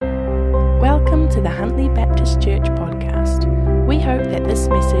to the Huntley Baptist Church podcast. We hope that this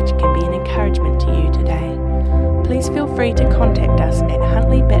message can be an encouragement to you today. Please feel free to contact us at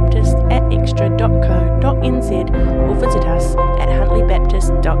huntleybaptist@extra.co.nz or visit us at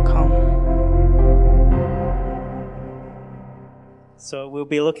huntleybaptist.com. So we'll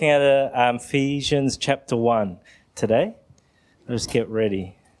be looking at Ephesians chapter 1 today. Let's get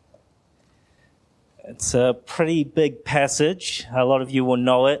ready. It's a pretty big passage. A lot of you will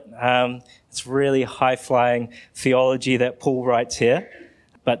know it. It's really high-flying theology that Paul writes here,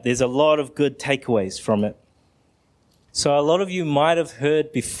 but there's a lot of good takeaways from it. So a lot of you might have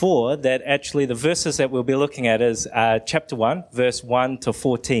heard before that actually the verses that we'll be looking at is chapter 1, verse 1 to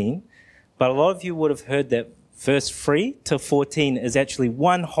 14, but a lot of you would have heard that verse 3 to 14 is actually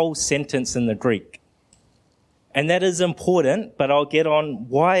one whole sentence in the Greek. And that is important, but I'll get on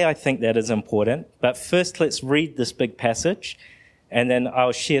why I think that is important. But first, let's read this big passage, and then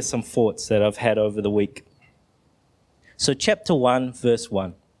I'll share some thoughts that I've had over the week. So chapter 1, verse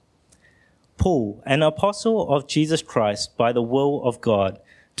 1. Paul, an apostle of Jesus Christ by the will of God,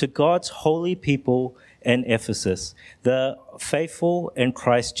 to God's holy people in Ephesus, the faithful in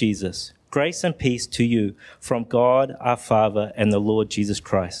Christ Jesus. Grace and peace to you from God our Father and the Lord Jesus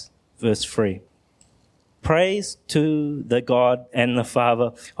Christ. Verse 3. Praise to the God and the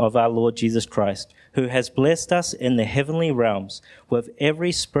Father of our Lord Jesus Christ, who has blessed us in the heavenly realms with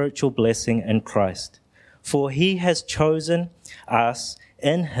every spiritual blessing in Christ. For he has chosen us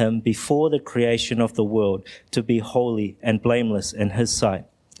in him before the creation of the world to be holy and blameless in his sight.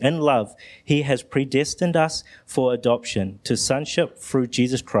 In love, he has predestined us for adoption to sonship through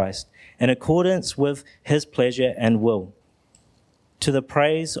Jesus Christ, in accordance with his pleasure and will, to the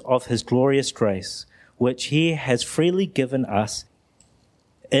praise of his glorious grace, which he has freely given us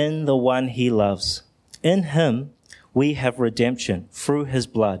in the one he loves. In him we have redemption through his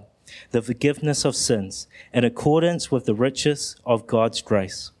blood, the forgiveness of sins, in accordance with the riches of God's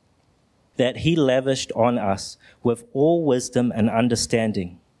grace, that he lavished on us with all wisdom and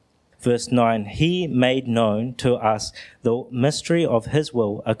understanding. Verse 9, he made known to us the mystery of his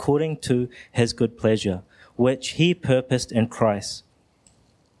will according to his good pleasure, which he purposed in Christ,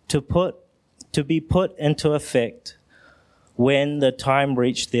 to be put into effect when the time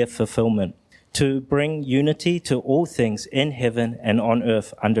reached their fulfillment, to bring unity to all things in heaven and on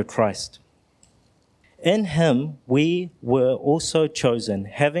earth under Christ. In him we were also chosen,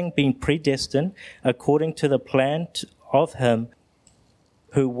 having been predestined according to the plan of him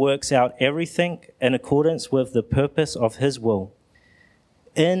who works out everything in accordance with the purpose of his will,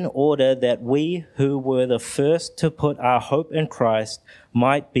 in order that we who were the first to put our hope in Christ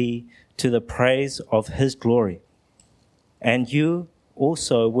might be to the praise of his glory. And you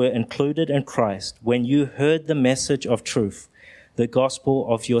also were included in Christ when you heard the message of truth, the gospel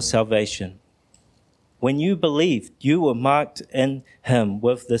of your salvation. When you believed, you were marked in him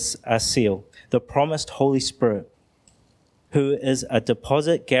with this seal, the promised Holy Spirit, who is a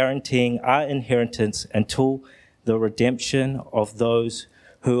deposit guaranteeing our inheritance until the redemption of those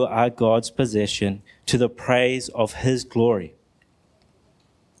who are God's possession, to the praise of his glory.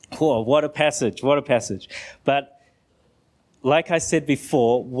 Oh, what a passage, what a passage. But like I said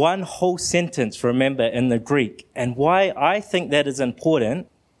before, one whole sentence, remember, in the Greek. And why I think that is important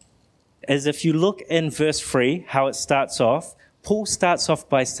is if you look in verse 3, how it starts off, Paul starts off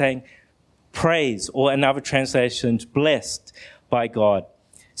by saying praise, or in other translations, blessed by God.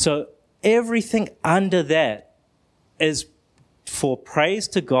 So everything under that is for praise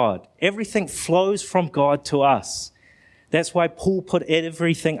to God. Everything flows from God to us. That's why Paul put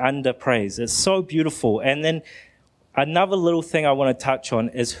everything under praise. It's so beautiful. And then another little thing I want to touch on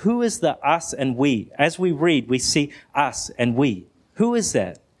is who is the us and we? As we read, we see us and we. Who is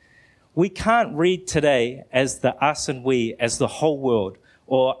that? We can't read today as the us and we as the whole world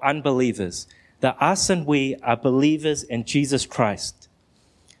or unbelievers. The us and we are believers in Jesus Christ.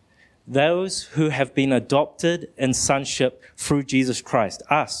 Those who have been adopted in sonship through Jesus Christ.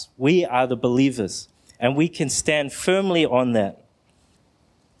 Us, we are the believers. And we can stand firmly on that.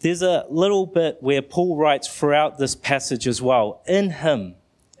 There's a little bit where Paul writes throughout this passage as well, in him.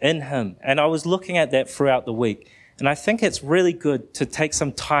 And I was looking at that throughout the week. And I think it's really good to take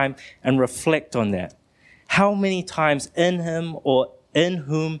some time and reflect on that. How many times in him or in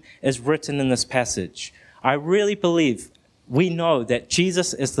whom is written in this passage? I really believe we know that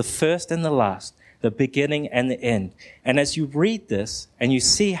Jesus is the first and the last, the beginning and the end. And as you read this and you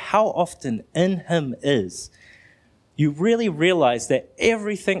see how often in him is, you really realize that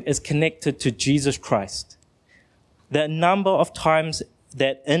everything is connected to Jesus Christ. The number of times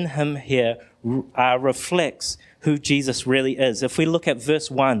that in him here reflects who Jesus really is. If we look at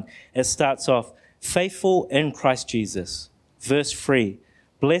verse 1, it starts off, faithful in Christ Jesus. Verse 3,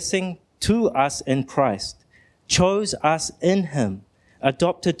 blessing to us in Christ, chose us in him,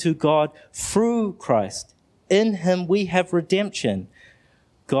 adopted to God through Christ. In him we have redemption.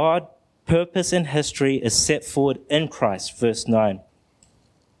 God's purpose in history is set forward in Christ. Verse 9.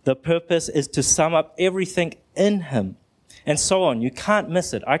 The purpose is to sum up everything in him. And so on. You can't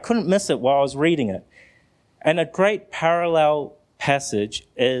miss it. I couldn't miss it while I was reading it. And a great parallel passage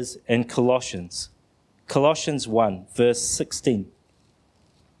is in Colossians. Colossians 1, verse 16.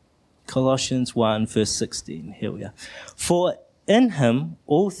 Colossians 1, verse 16. Here we are. For in him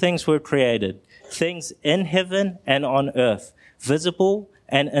all things were created, things in heaven and on earth, visible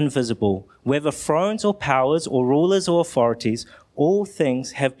and invisible, whether thrones or powers or rulers or authorities, all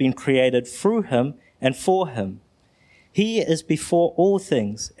things have been created through him and for him. He is before all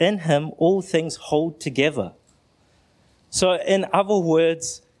things. In him all things hold together. So in other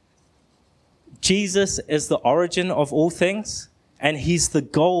words, Jesus is the origin of all things, and he's the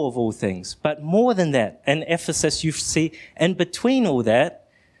goal of all things. But more than that, in Ephesus you see, in between all that,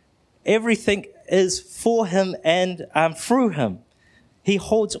 everything is for him and through him. He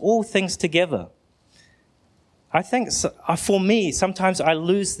holds all things together. I think for me, sometimes I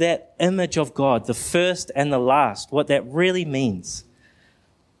lose that image of God, the first and the last, what that really means.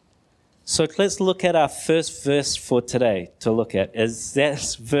 So let's look at our first verse for today to look at.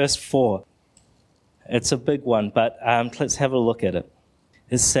 That's verse 4. It's a big one, but let's have a look at it.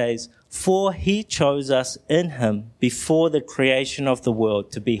 It says, for he chose us in him before the creation of the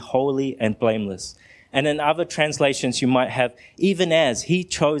world to be holy and blameless. And in other translations, you might have, even as he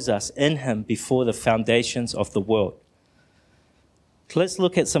chose us in him before the foundations of the world. Let's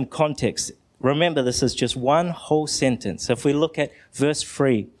look at some context. Remember, this is just one whole sentence. If we look at verse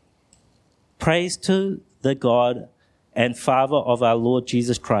 3, praise to the God and Father of our Lord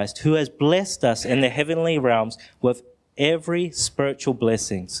Jesus Christ, who has blessed us in the heavenly realms with every spiritual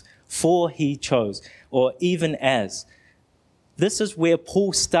blessings, for he chose, or even as. This is where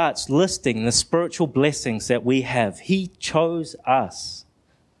Paul starts listing the spiritual blessings that we have. He chose us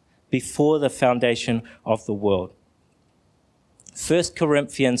before the foundation of the world. 1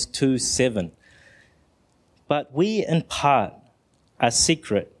 Corinthians 2:7. But we impart a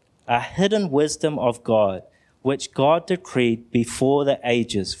secret, a hidden wisdom of God, which God decreed before the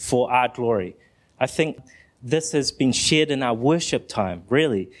ages for our glory. I think this has been shared in our worship time,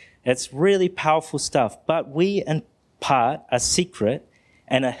 really. It's really powerful stuff. But we impart a secret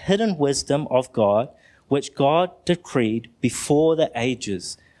and a hidden wisdom of God, which God decreed before the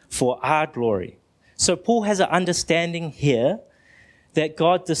ages for our glory. So Paul has an understanding here that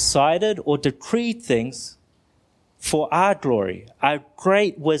God decided or decreed things for our glory, a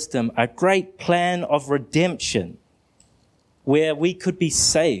great wisdom, a great plan of redemption where we could be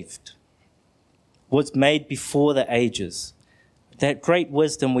saved was made before the ages. That great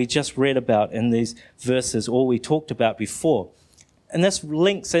wisdom we just read about in these verses, or we talked about before. And this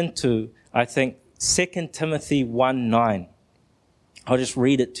links into, I think, 2 Timothy 1:9. I'll just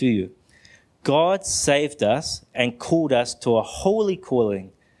read it to you. God saved us and called us to a holy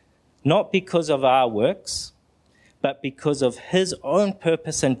calling, not because of our works, but because of his own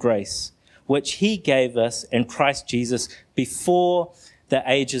purpose and grace, which he gave us in Christ Jesus before the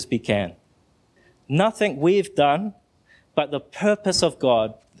ages began. Nothing we've done, but the purpose of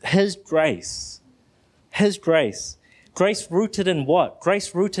God, his grace. His grace. Grace rooted in what?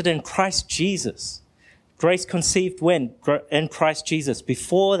 Grace rooted in Christ Jesus. Grace conceived when? In Christ Jesus,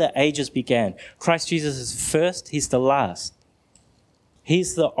 before the ages began. Christ Jesus is first, he's the last.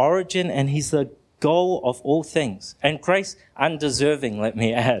 He's the origin and he's the goal of all things. And grace undeserving, let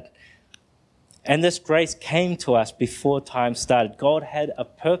me add. And this grace came to us before time started. God had a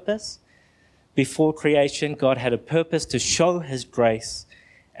purpose before creation. God had a purpose to show his grace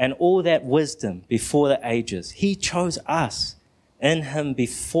and all that wisdom before the ages. He chose us in him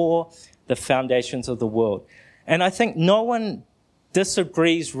before the foundations of the world. And I think no one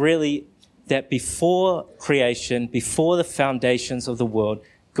disagrees really that before creation, before the foundations of the world,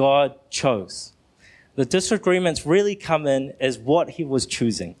 God chose. The disagreements really come in as what he was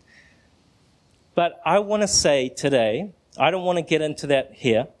choosing. But I want to say today, I don't want to get into that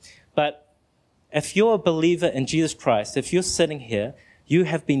here, but if you're a believer in Jesus Christ, if you're sitting here, you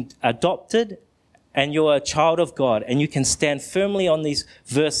have been adopted and you're a child of God, and you can stand firmly on these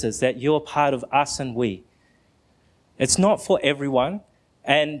verses that you're part of us and we. It's not for everyone,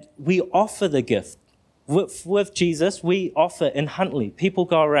 and we offer the gift. With Jesus, we offer in Huntley. People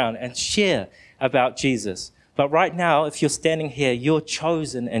go around and share about Jesus. But right now, if you're standing here, you're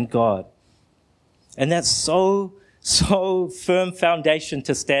chosen in God. And that's so firm foundation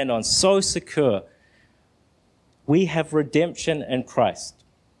to stand on, so secure. we have redemption in Christ.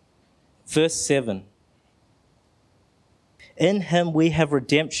 Verse 7. In him we have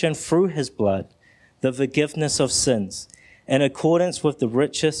redemption through his blood, the forgiveness of sins, in accordance with the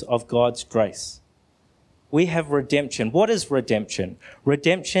riches of God's grace. We have redemption. What is redemption?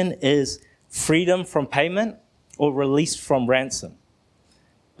 Redemption is freedom from payment or release from ransom.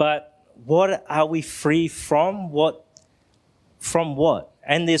 But what are we free from? From what?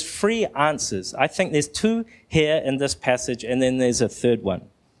 And there's three answers. I think there's two here in this passage, and then there's a third one.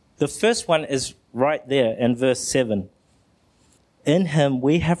 The first one is right there in verse 7. In him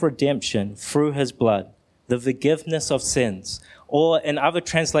we have redemption through his blood, the forgiveness of sins. Or in other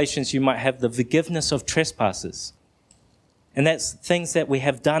translations, you might have the forgiveness of trespasses. And that's things that we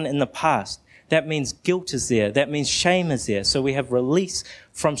have done in the past. That means guilt is there. That means shame is there. So we have release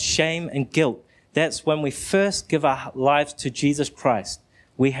from shame and guilt. That's when we first give our lives to Jesus Christ.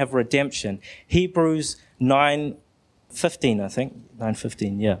 We have redemption. Hebrews 9:15, I think.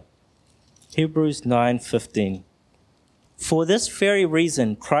 9:15, yeah. Hebrews 9:15. For this very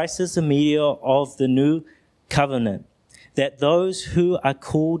reason, Christ is the mediator of the new covenant, that those who are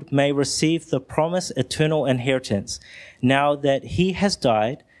called may receive the promised eternal inheritance, now that he has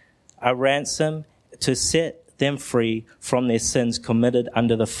died, a ransom to set them free from their sins committed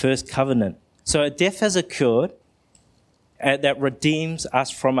under the first covenant. So a death has occurred that redeems us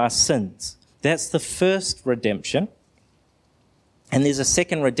from our sins. That's the first redemption. And there's a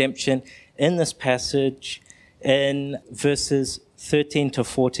second redemption in this passage in verses 13 to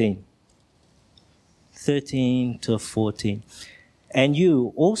 14. 13 to 14. And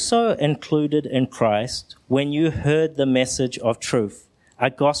you also included in Christ when you heard the message of truth, a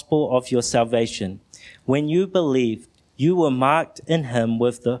gospel of your salvation. When you believed, you were marked in him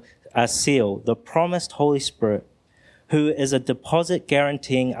with a seal, the promised Holy Spirit, who is a deposit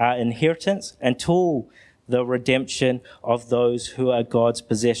guaranteeing our inheritance until the redemption of those who are God's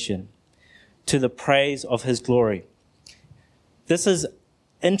possession, to the praise of his glory. This is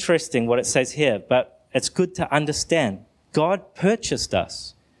interesting what it says here, but it's good to understand. God purchased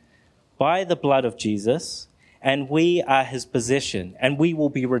us by the blood of Jesus, and we are his possession, and we will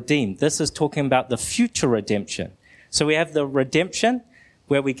be redeemed. This is talking about the future redemption. So we have the redemption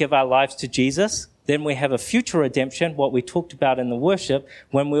where we give our lives to Jesus. Then we have a future redemption, what we talked about in the worship,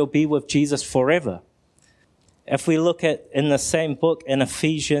 when we'll be with Jesus forever. If we look at in the same book in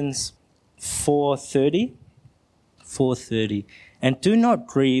Ephesians 4:30, and do not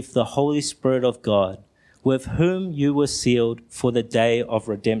grieve the Holy Spirit of God, with whom you were sealed for the day of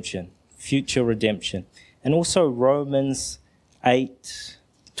redemption, future redemption. And also Romans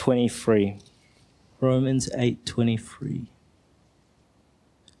 8:23. Romans 8:23.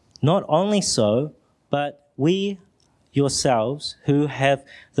 Not only so, but we yourselves who have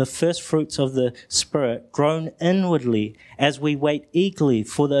the first fruits of the Spirit groan inwardly as we wait eagerly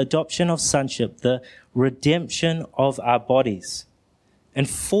for the adoption of sonship, the redemption of our bodies. And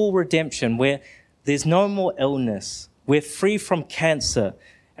full redemption where there's no more illness. We're free from cancer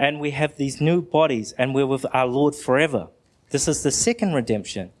and we have these new bodies and we're with our Lord forever. This is the second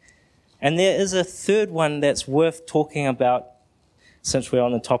redemption. And there is a third one that's worth talking about since we're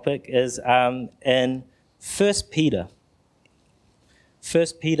on the topic is in 1 Peter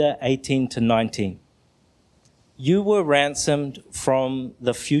 18 to 19. You were ransomed from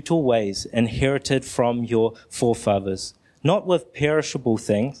the futile ways inherited from your forefathers, not with perishable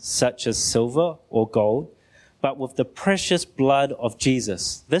things such as silver or gold, but with the precious blood of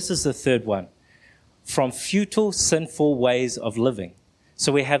Jesus. This is the third one. From futile, sinful ways of living.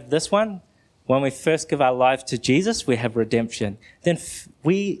 So we have this one. When we first give our life to Jesus, we have redemption. Then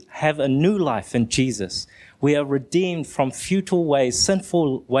we have a new life in Jesus. We are redeemed from futile ways,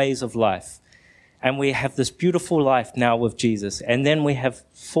 sinful ways of life. And we have this beautiful life now with Jesus. And then we have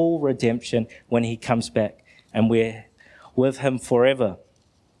full redemption when he comes back. And we're with him forever.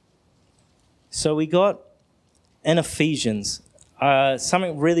 So we got in Ephesians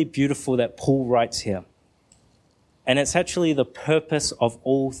something really beautiful that Paul writes here. And it's actually the purpose of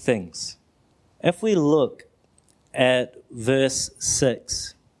all things. If we look at verse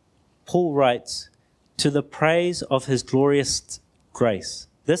 6, Paul writes, to the praise of his glorious grace.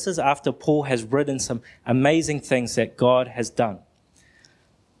 This is after Paul has written some amazing things that God has done.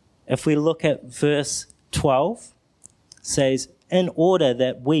 If we look at verse 12, it says, in order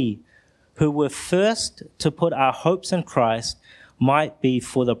that we, who were first to put our hopes in Christ, might be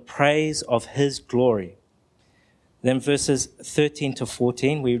for the praise of his glory. Then verses 13 to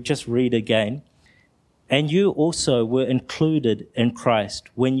 14, we just read again. And you also were included in Christ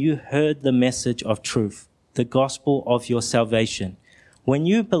when you heard the message of truth, the gospel of your salvation. When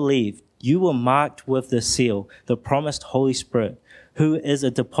you believed, you were marked with the seal, the promised Holy Spirit, who is a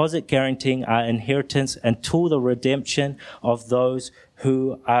deposit guaranteeing our inheritance until the redemption of those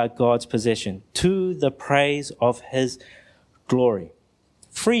who are God's possession, to the praise of his glory.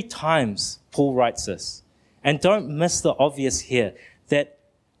 3 times Paul writes this. And don't miss the obvious here, that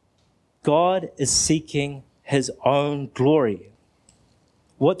God is seeking his own glory.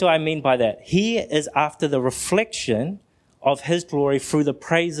 What do I mean by that? He is after the reflection of his glory through the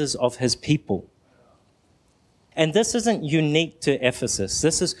praises of his people. And this isn't unique to Ephesus.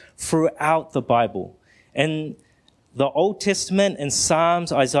 This is throughout the Bible. In the Old Testament, in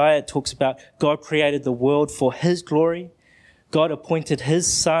Psalms, Isaiah, it talks about God created the world for his glory. God appointed his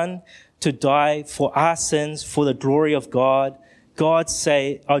son to die for our sins, for the glory of God.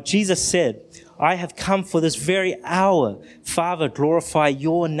 Jesus said, I have come for this very hour. Father, glorify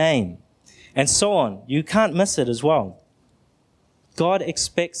your name. And so on. You can't miss it as well. God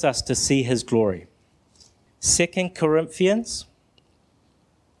expects us to see his glory. 2 Corinthians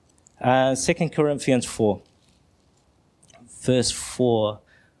 4, verse 4.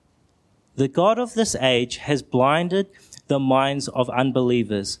 The God of this age has blinded the minds of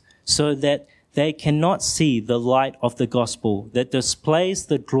unbelievers so that they cannot see the light of the gospel that displays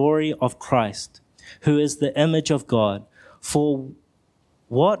the glory of Christ, who is the image of God. For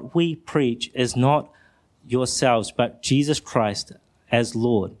what we preach is not yourselves, but Jesus Christ as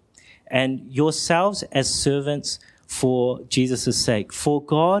Lord, and yourselves as servants for Jesus' sake. For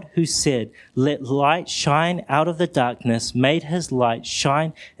God, who said, let light shine out of the darkness, made his light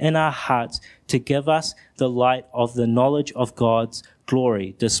shine in our hearts to give us the light of the knowledge of God's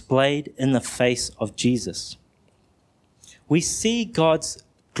glory displayed in the face of Jesus. We see God's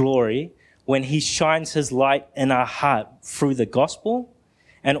glory when he shines his light in our heart through the gospel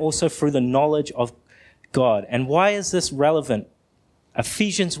and also through the knowledge of God. And why is this relevant?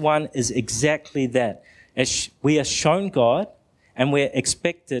 Ephesians 1 is exactly that. As we are shown God and we're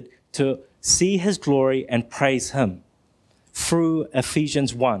expected to see his glory and praise him through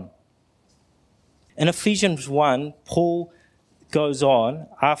Ephesians 1. In Ephesians 1, Paul goes on,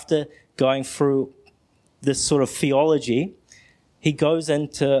 after going through this sort of theology, he goes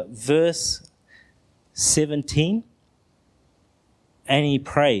into verse 17 and he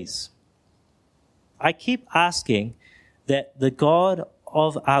prays. I keep asking that the God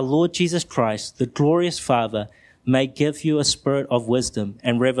of our Lord Jesus Christ, the glorious Father, may give you a spirit of wisdom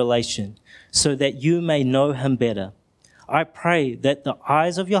and revelation so that you may know him better. I pray that the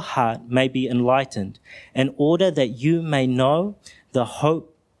eyes of your heart may be enlightened in order that you may know the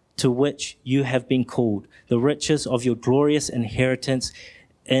hope to which you have been called, the riches of your glorious inheritance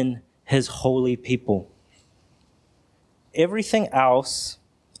in his holy people. Everything else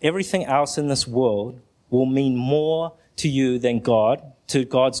in this world will mean more to you than God, to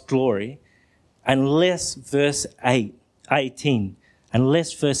God's glory, unless verse 18.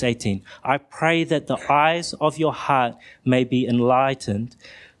 I pray that the eyes of your heart may be enlightened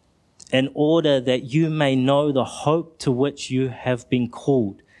in order that you may know the hope to which you have been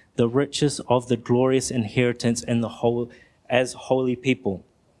called, the riches of the glorious inheritance in the whole as holy people.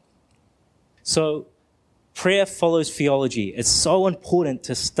 So prayer follows theology. It's so important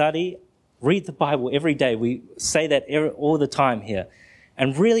to study, read the Bible every day. We say that all the time here.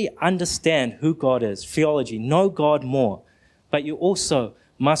 And really understand who God is. Theology, know God more. But you also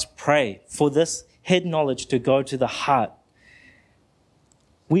must pray for this head knowledge to go to the heart.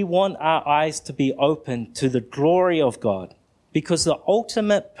 We want our eyes to be open to the glory of God, because the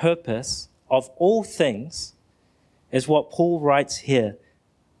ultimate purpose of all things is what Paul writes here,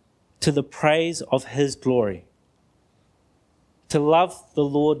 to the praise of his glory. To love the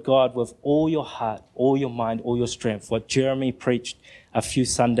Lord God with all your heart, all your mind, all your strength, what Jeremy preached a few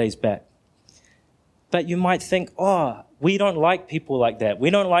Sundays back. But you might think, we don't like people like that. We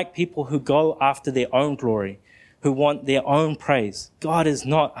don't like people who go after their own glory, who want their own praise. God is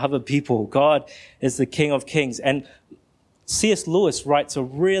not other people. God is the King of Kings. And C.S. Lewis writes a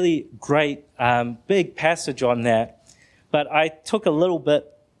really great, big passage on that. But I took a little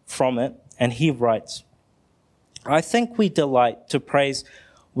bit from it, and he writes, I think we delight to praise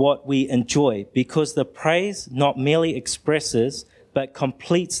what we enjoy, because the praise not merely expresses, but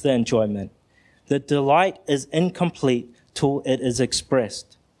completes the enjoyment. The delight is incomplete till it is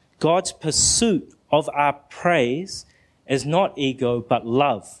expressed. God's pursuit of our praise is not ego, but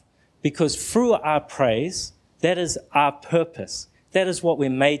love, because through our praise, that is our purpose. That is what we're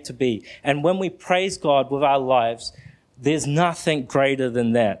made to be. And when we praise God with our lives, there's nothing greater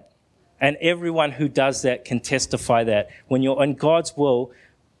than that. And everyone who does that can testify that. When you're in God's will,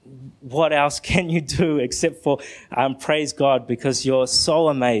 what else can you do except for praise God, because you're so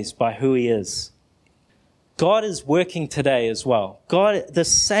amazed by who he is. God is working today as well. God, the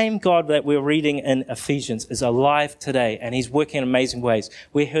same God that we're reading in Ephesians, is alive today, and he's working in amazing ways.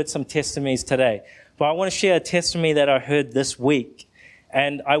 We heard some testimonies today, but I want to share a testimony that I heard this week,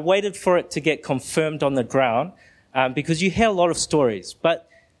 and I waited for it to get confirmed on the ground, because you hear a lot of stories. But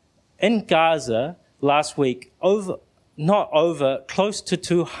in Gaza last week, close to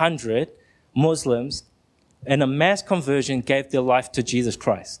 200 Muslims in a mass conversion gave their life to Jesus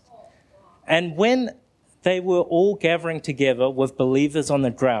Christ. And when they were all gathering together with believers on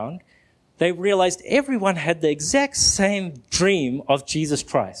the ground, they realized everyone had the exact same dream of Jesus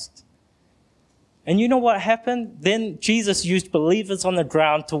Christ. And you know what happened? Then Jesus used believers on the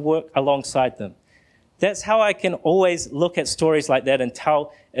ground to work alongside them. That's how I can always look at stories like that and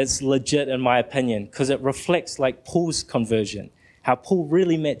tell it's legit, in my opinion, because it reflects like Paul's conversion, how Paul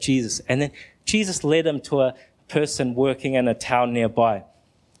really met Jesus. And then Jesus led him to a person working in a town nearby.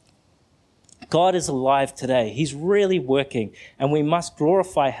 God is alive today. He's really working, and we must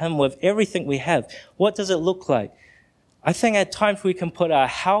glorify him with everything we have. What does it look like? I think at times we can put our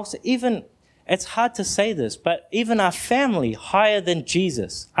house, even, it's hard to say this, but even our family higher than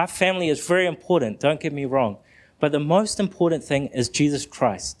Jesus. Our family is very important, don't get me wrong. But the most important thing is Jesus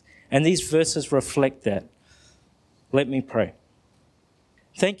Christ. And these verses reflect that. Let me pray.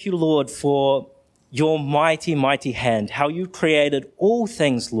 Thank you, Lord, for your mighty, mighty hand, how you created all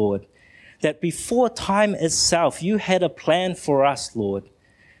things, Lord, that before time itself, you had a plan for us, Lord.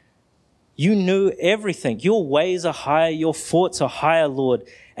 You knew everything. Your ways are higher, your thoughts are higher, Lord.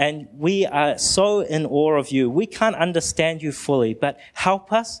 And we are so in awe of you. We can't understand you fully, but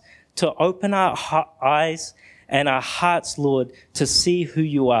help us to open our eyes and our hearts, Lord, to see who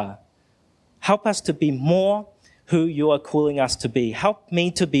you are. Help us to be more who you are calling us to be. Help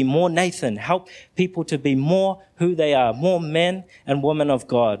me to be more Nathan. Help people to be more who they are, more men and women of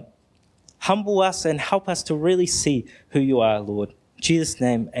God. Humble us and help us to really see who you are, Lord. In Jesus'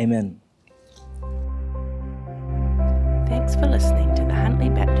 name, amen. Thanks for listening to the Huntley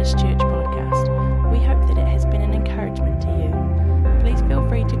Baptist Church podcast. We hope that it has been an encouragement to you. Please feel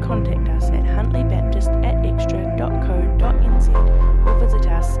free to contact us at huntleybaptist@extra.co.nz or visit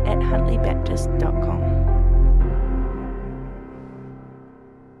us at huntleybaptist.com.